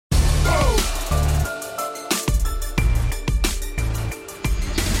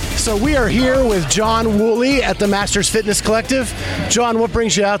So we are here with John Wooley at the Masters Fitness Collective. John, what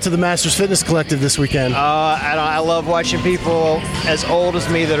brings you out to the Masters Fitness Collective this weekend? I love watching people as old as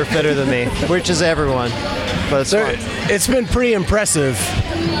me that are fitter than me, which is everyone. But it's fun. It's been pretty impressive.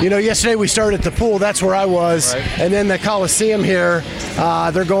 You know, yesterday we started at the pool. That's where I was. Right. And then the Coliseum here,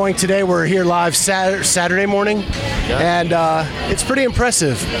 they're going today. We're here live Saturday morning. Yeah. And it's pretty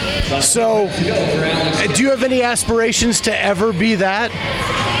impressive. So do you have any aspirations to ever be that?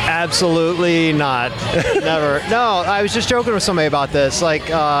 Absolutely not. Never. No, I was just joking with somebody about this. Like,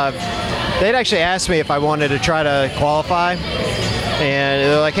 they'd actually asked me if I wanted to try to qualify. And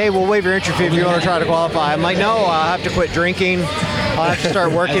they're like, hey, we'll waive your entry fee if you want to try to qualify. I'm like, no, I'll have to quit drinking. I'll have to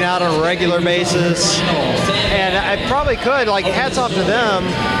start working out on a regular basis. And I probably could. Like, hats off to them.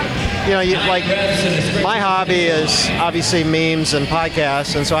 You know, like, my hobby is obviously memes and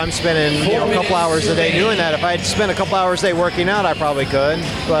podcasts, and so I'm spending, you know, a couple hours a day doing that. If I'd spent a couple hours a day working out, I probably could,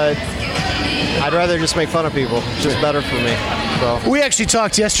 but I'd rather just make fun of people. It's just better for me. So. We actually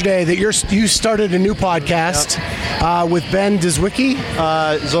talked yesterday that you started a new podcast with Ben Dizwicki.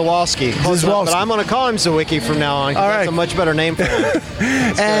 Zawalski. But I'm going to call him Zawicki from now on, because that's a much better name for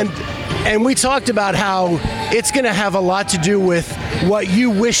him. And we talked about how it's going to have a lot to do with what you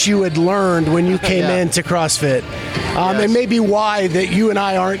wish you had learned when you came into CrossFit. And maybe why that you and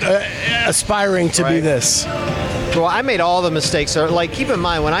I aren't aspiring to be this. Well, I made all the mistakes. Like, keep in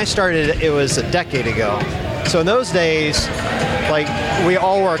mind, when I started, it was a decade ago. So in those days, like, we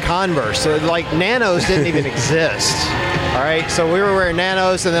all wore Converse. So, like, Nanos didn't even exist. All right, so we were wearing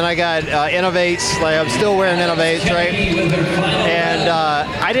Nanos, and then I got Innovates. Like, I'm still wearing Innovates, right? And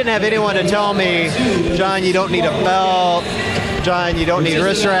I didn't have anyone to tell me, John, you don't need a belt. John, you don't need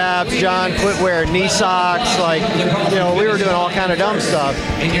wrist wraps. John, quit wearing knee socks. Like, you know, we were doing all kind of dumb stuff.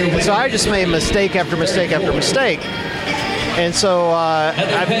 And so I just made mistake after mistake after mistake. And so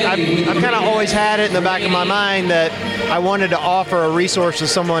I've kind of always had it in the back of my mind that I wanted to offer a resource to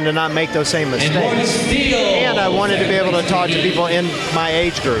someone to not make those same mistakes. And I wanted to be able to talk to people in my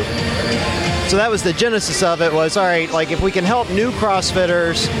age group. So that was the genesis of it, was, all right, like, if we can help new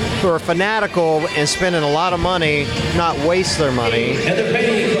CrossFitters who are fanatical and spending a lot of money not waste their money,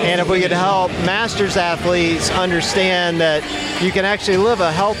 and if we could help Masters athletes understand that you can actually live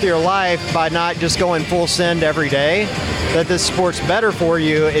a healthier life by not just going full send every day, that this sport's better for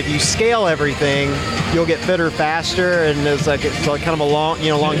you. If you scale everything, you'll get fitter faster, and it's like kind of a long, you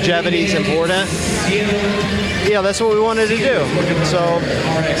know, longevity is important. Yeah, that's what we wanted to do. So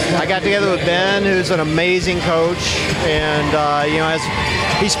I got together with Ben, who's an amazing coach, and you know,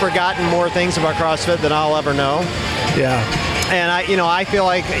 he's forgotten more things about CrossFit than I'll ever know. Yeah. And I feel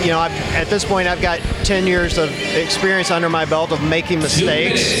like, you know, at this point I've got 10 years of experience under my belt of making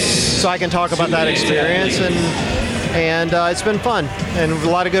mistakes, so I can talk about that experience, and it's been fun and a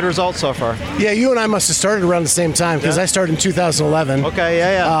lot of good results so far. Yeah, you and I must have started around the same time, because I started in 2011. Okay,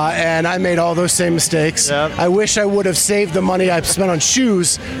 yeah. And I made all those same mistakes. Yep. I wish I would have saved the money I spent on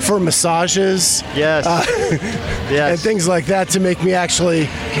shoes for massages. Yes. Yes. And things like that to make me actually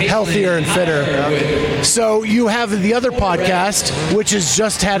healthier and fitter. Yep. So you have the other podcast, which has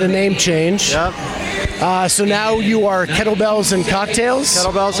just had a name change. Yep. So now you are Kettlebells and Cocktails?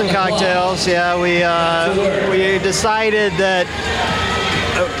 Kettlebells and Cocktails, yeah. We decided that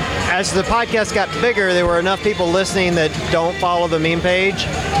as the podcast got bigger, there were enough people listening that don't follow the meme page,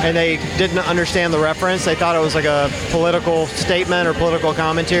 and they didn't understand the reference. They thought it was like a political statement or political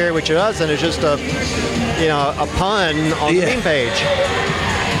commentary, which it isn't. It's just a pun on the meme page.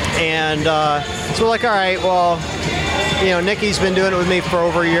 And so we're like, all right, well, you know, Nikki's been doing it with me for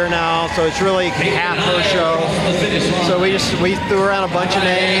over a year now, so it's really half her show. So we threw around a bunch of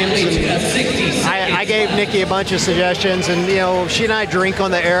names, and I gave Nikki a bunch of suggestions, and, you know, she and I drink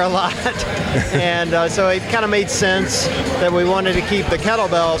on the air a lot, and so it kind of made sense that we wanted to keep the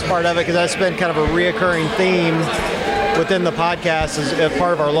kettlebells part of it, because that's been kind of a reoccurring theme within the podcast as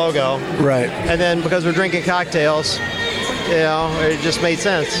part of our logo. Right. And then because we're drinking cocktails, you know, it just made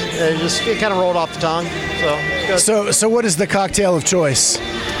sense. It kind of rolled off the tongue. So what is the cocktail of choice?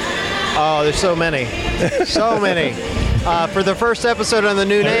 Oh, there's so many. So many. For the first episode on the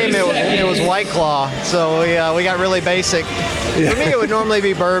new name, it was White Claw. So we got really basic. For me, it would normally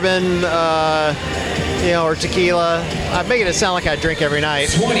be bourbon, or tequila. I'm making it sound like I drink every night,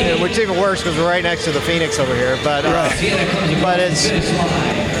 which is even worse because we're right next to the Phoenix over here. But it's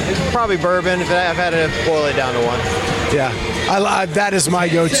Probably bourbon. If I've had to boil it down to one. Yeah, that is my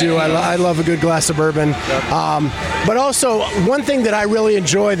go-to. I love a good glass of bourbon. But also, one thing that I really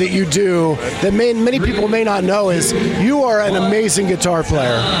enjoy that you do that many people may not know is you are an amazing guitar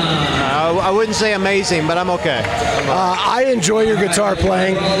player. I wouldn't say amazing, but I'm okay. I enjoy your guitar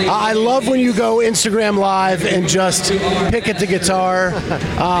playing. I love when you go Instagram Live and just pick at the guitar.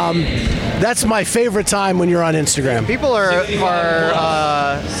 That's my favorite time when you're on Instagram. People are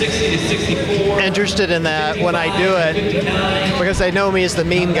interested in that when I do it because they know me as the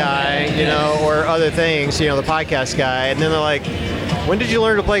mean guy, or other things, the podcast guy. And then they're like, when did you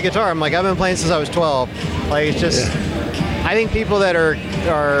learn to play guitar? I'm like, I've been playing since I was 12. Like, it's just, I think people that are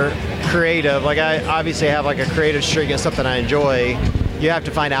creative, like I obviously have like a creative streak and something I enjoy. You have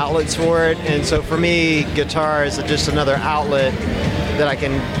to find outlets for it. And so for me, guitar is just another outlet that I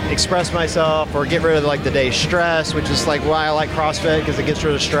can express myself or get rid of like the day's stress, which is like why I like CrossFit, because it gets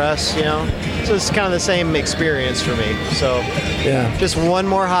rid of stress, So it's kind of the same experience for me. So just one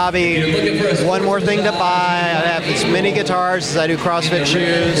more hobby, one more thing to buy. I have as many guitars as I do CrossFit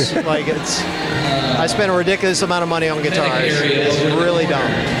shoes. Like I spend a ridiculous amount of money on guitars. It's really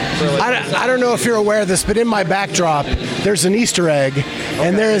dumb. I don't know if you're aware of this, but in my backdrop, there's an Easter egg,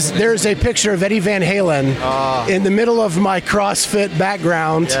 and there's a picture of Eddie Van Halen in the middle of my CrossFit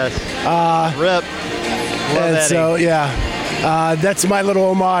background. Yes. Rip. And so, that's my little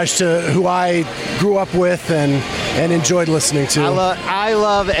homage to who I grew up with and enjoyed listening to. I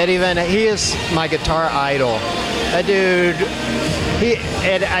love Eddie Van Halen. He is my guitar idol. That dude,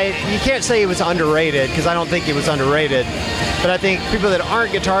 you can't say he was underrated, because I don't think he was underrated. But I think people that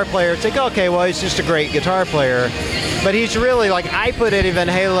aren't guitar players think, okay, well, he's just a great guitar player. But he's really, I put Eddie Van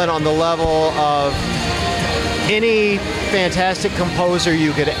Halen on the level of any fantastic composer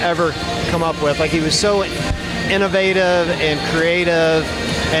you could ever come up with. Like, he was so innovative and creative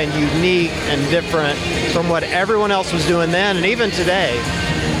and unique and different from what everyone else was doing then and even today.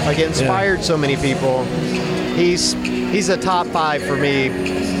 Like, it inspired so many people. He's a top 5 for me,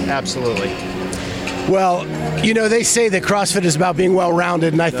 absolutely. Well, they say that CrossFit is about being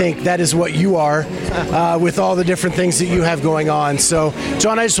well-rounded, and I think that is what you are with all the different things that you have going on. So,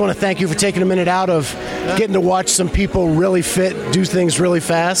 John, I just want to thank you for taking a minute out of getting to watch some people really fit, do things really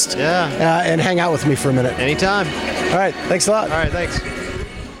fast, and hang out with me for a minute. Anytime. All right. Thanks a lot. All right. Thanks.